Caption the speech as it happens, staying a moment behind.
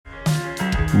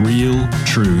Real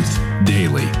truth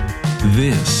daily.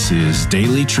 This is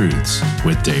Daily Truths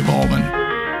with Dave Ahlman.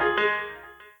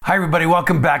 Hi, everybody.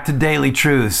 Welcome back to Daily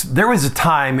Truths. There was a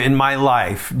time in my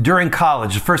life during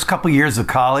college, the first couple years of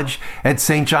college at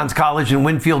St. John's College in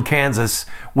Winfield, Kansas,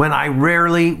 when I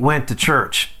rarely went to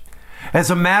church.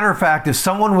 As a matter of fact, if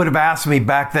someone would have asked me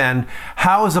back then,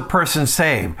 how is a person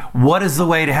saved? What is the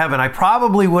way to heaven? I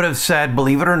probably would have said,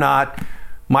 believe it or not,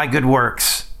 my good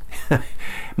works.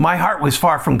 My heart was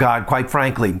far from God, quite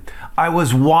frankly. I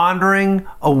was wandering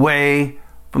away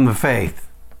from the faith.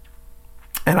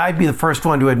 And I'd be the first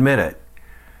one to admit it.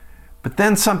 But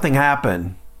then something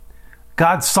happened.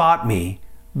 God sought me,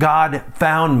 God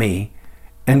found me,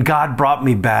 and God brought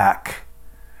me back.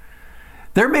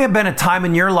 There may have been a time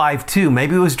in your life too,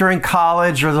 maybe it was during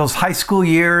college or those high school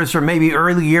years or maybe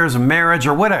early years of marriage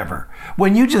or whatever,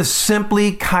 when you just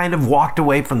simply kind of walked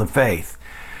away from the faith.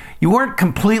 You weren't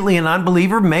completely an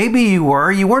unbeliever, maybe you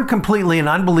were. You weren't completely an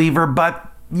unbeliever,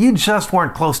 but you just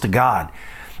weren't close to God.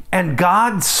 And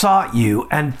God sought you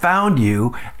and found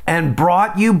you and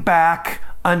brought you back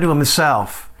unto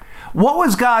himself. What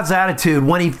was God's attitude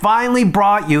when he finally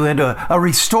brought you into a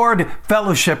restored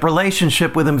fellowship,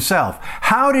 relationship with himself?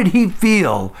 How did he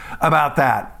feel about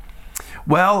that?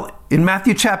 Well, in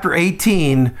Matthew chapter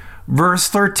 18, verse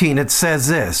 13, it says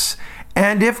this,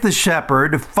 "And if the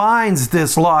shepherd finds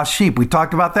this lost sheep," we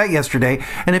talked about that yesterday,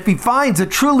 "and if he finds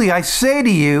it, truly I say to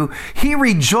you, he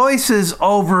rejoices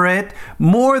over it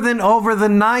more than over the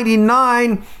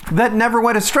 99 that never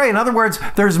went astray." In other words,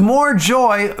 there's more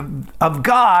joy of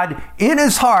God in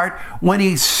his heart when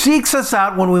he seeks us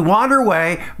out, when we wander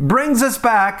away, brings us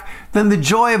back, than the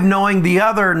joy of knowing the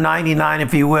other 99,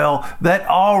 if you will, that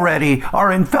already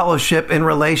are in fellowship, in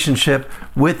relationship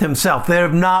with himself, that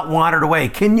have not wandered away.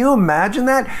 Can you imagine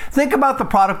that? Think about the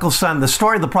prodigal son, the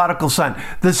story of the prodigal son.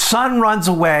 The son runs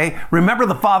away. Remember,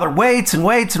 the father waits and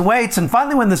waits and waits. And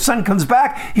finally, when the son comes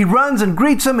back, he runs and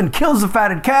greets him and kills the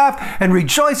fatted calf and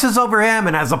rejoices over him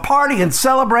and has a party and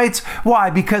celebrates. Why?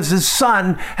 Because his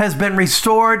son has been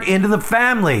restored into the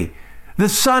family. The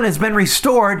son has been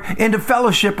restored into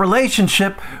fellowship,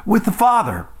 relationship with the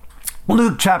Father.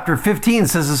 Luke chapter 15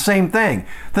 says the same thing,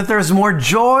 that there's more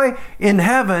joy in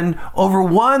heaven over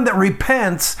one that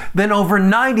repents than over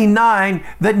 99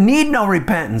 that need no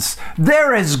repentance.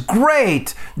 There is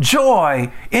great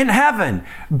joy in heaven,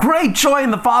 great joy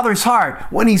in the Father's heart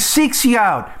when he seeks you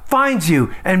out, finds you,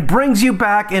 and brings you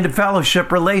back into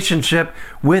fellowship, relationship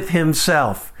with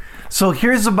himself. So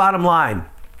here's the bottom line.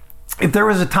 If there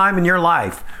was a time in your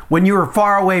life when you were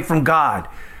far away from God,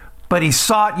 but he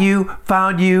sought you,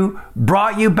 found you,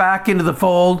 brought you back into the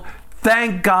fold,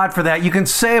 thank God for that. You can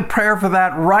say a prayer for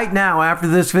that right now after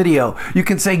this video. You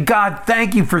can say, "God,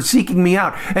 thank you for seeking me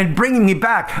out and bringing me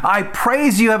back. I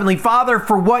praise you, Heavenly Father,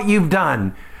 for what you've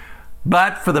done."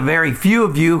 But for the very few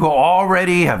of you who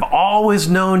already have always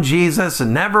known Jesus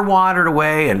and never wandered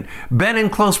away and been in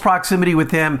close proximity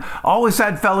with him, always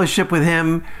had fellowship with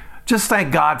him, just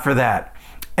thank God for that.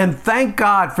 And thank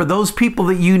God for those people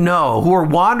that you know who are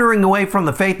wandering away from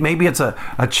the faith. Maybe it's a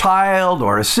child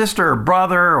or a sister or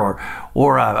brother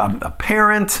or a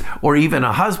parent or even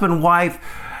a husband, wife.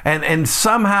 And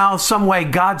somehow, some way,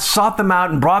 God sought them out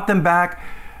and brought them back.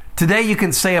 Today you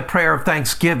can say a prayer of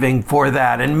thanksgiving for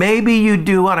that. And maybe you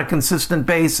do on a consistent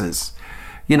basis.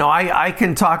 You know, I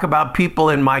can talk about people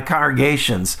in my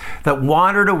congregations that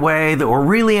wandered away, that were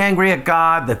really angry at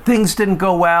God, that things didn't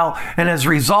go well. And as a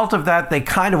result of that, they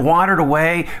kind of wandered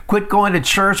away, quit going to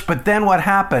church. But then what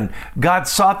happened? God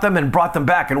sought them and brought them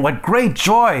back. And what great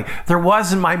joy there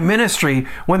was in my ministry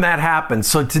when that happened.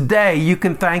 So today you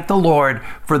can thank the Lord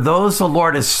for those the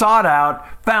Lord has sought out,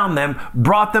 found them,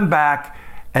 brought them back.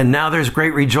 And now there's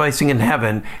great rejoicing in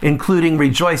heaven, including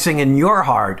rejoicing in your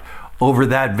heart over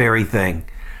that very thing.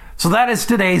 So that is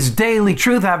today's Daily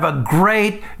Truth. Have a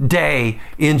great day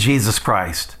in Jesus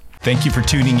Christ. Thank you for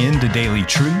tuning in to Daily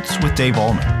Truths with Dave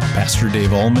Ahlman. Pastor Dave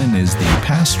Ahlman is the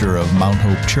pastor of Mount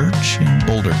Hope Church in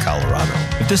Boulder, Colorado.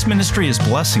 If this ministry is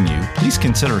blessing you, please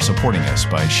consider supporting us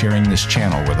by sharing this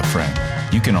channel with a friend.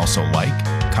 You can also like,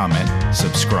 comment,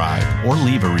 subscribe, or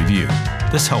leave a review.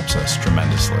 This helps us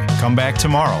tremendously. Come back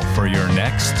tomorrow for your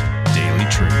next Daily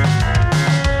Truth.